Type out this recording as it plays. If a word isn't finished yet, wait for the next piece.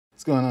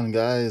What's going on,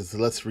 guys?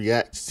 Let's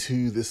react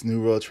to this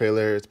New World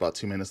trailer. It's about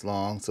 2 minutes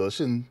long, so it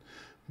shouldn't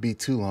be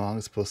too long.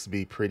 It's supposed to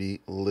be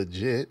pretty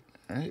legit,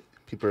 right?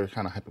 People are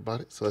kind of hype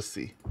about it, so let's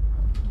see.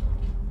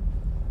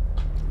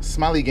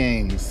 Smiley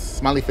games,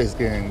 smiley face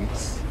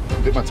games.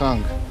 Bit my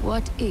tongue.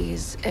 What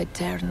is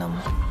Eternum?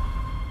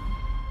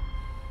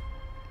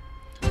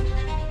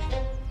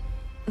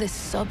 The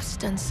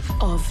substance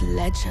of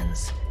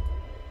legends.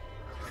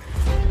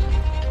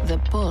 The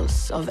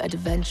pulse of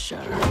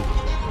adventure.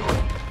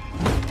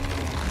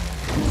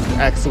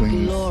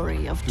 Excellent.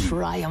 Glory of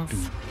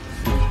triumph.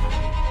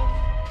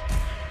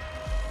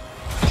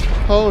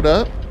 Hold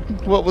up.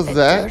 What was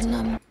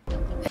Eternum. that?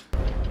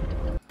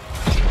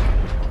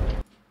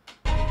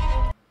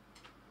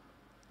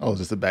 Oh,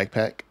 just a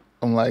backpack.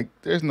 I'm like,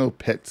 there's no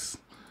pets.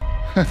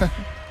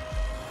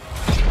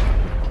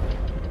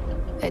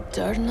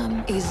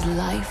 Eternum is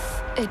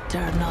life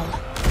eternal.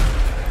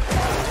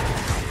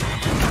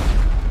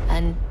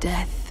 And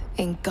death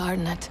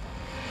incarnate.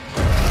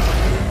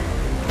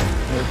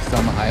 There's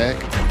Salma Hayek.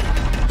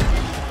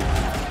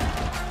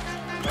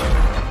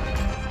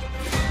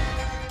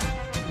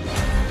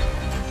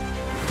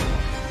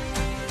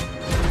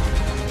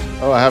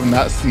 Oh, I have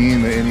not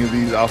seen any of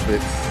these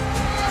outfits.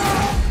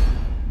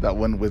 That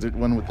one wizard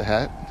one with the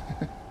hat.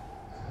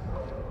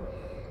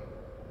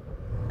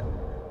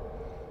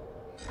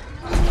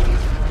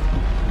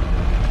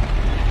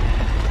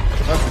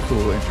 That's a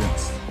cool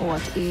entrance.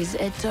 What is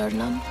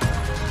Eternum?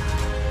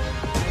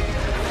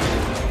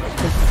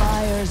 The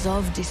fires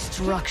of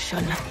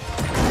destruction.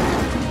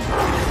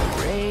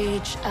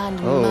 Rage and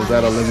Oh, is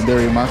that a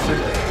legendary monster?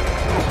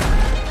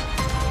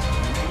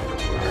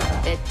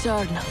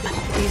 Eternum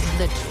is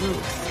the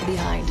truth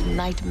behind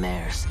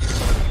nightmares.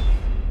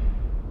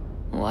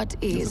 What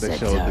is That's what they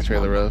showed the Eternum?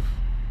 trailer of.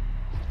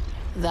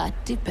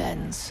 That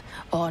depends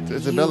on It's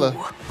Isabella.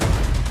 you.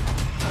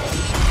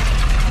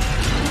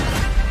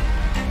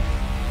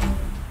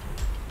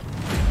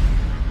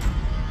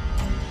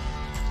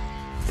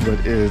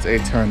 What is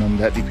Eternum?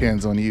 That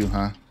depends on you,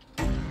 huh?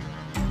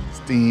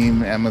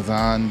 Steam,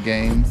 Amazon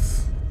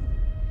games.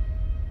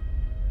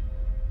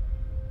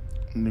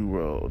 New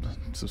World.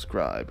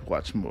 Subscribe.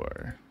 Watch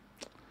more.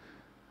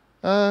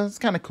 It's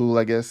kind of cool,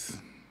 I guess.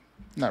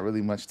 Not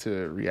really much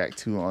to react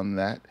to on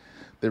that.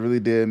 They really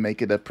did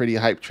make it a pretty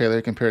hype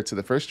trailer compared to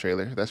the first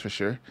trailer, that's for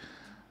sure.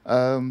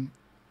 It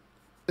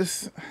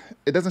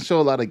doesn't show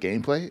a lot of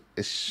gameplay.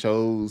 It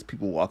shows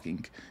people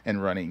walking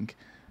and running,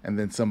 and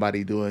then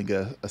somebody doing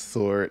a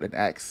sword, an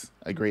axe,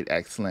 a great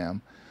axe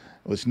slam,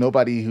 which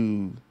nobody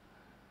who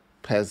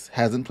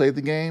hasn't played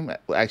the game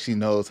actually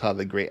knows how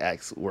the great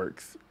axe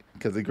works,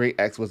 because the great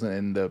axe wasn't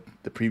in the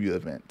preview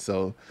event.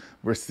 So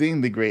we're seeing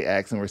the great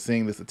axe and we're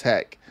seeing this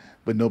attack,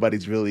 but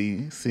nobody's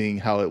really seeing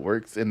how it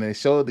works. And they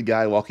showed the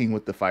guy walking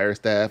with the fire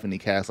staff and he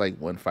cast like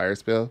one fire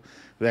spell,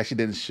 but actually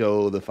didn't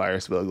show the fire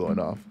spell going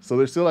off. So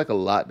there's still like a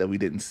lot that we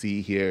didn't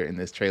see here in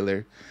this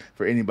trailer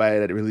for anybody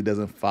that really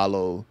doesn't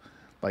follow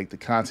like the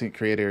content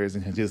creators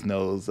and just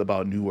knows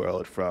about New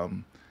World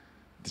from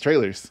the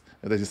trailers.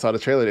 If they just saw the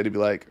trailer, they'd be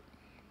like,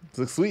 "This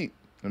looks sweet,"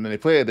 and then they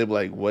play it, they'd be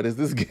like, "What is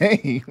this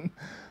game?"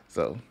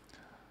 So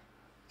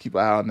keep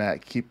an eye on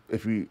that.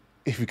 If you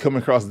come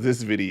across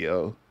this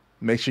video,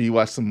 make sure you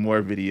watch some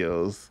more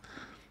videos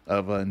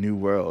of New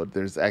World.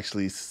 There's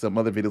actually some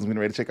other videos we're getting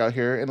ready to check out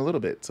here in a little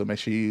bit, so make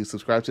sure you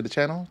subscribe to the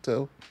channel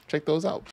to check those out.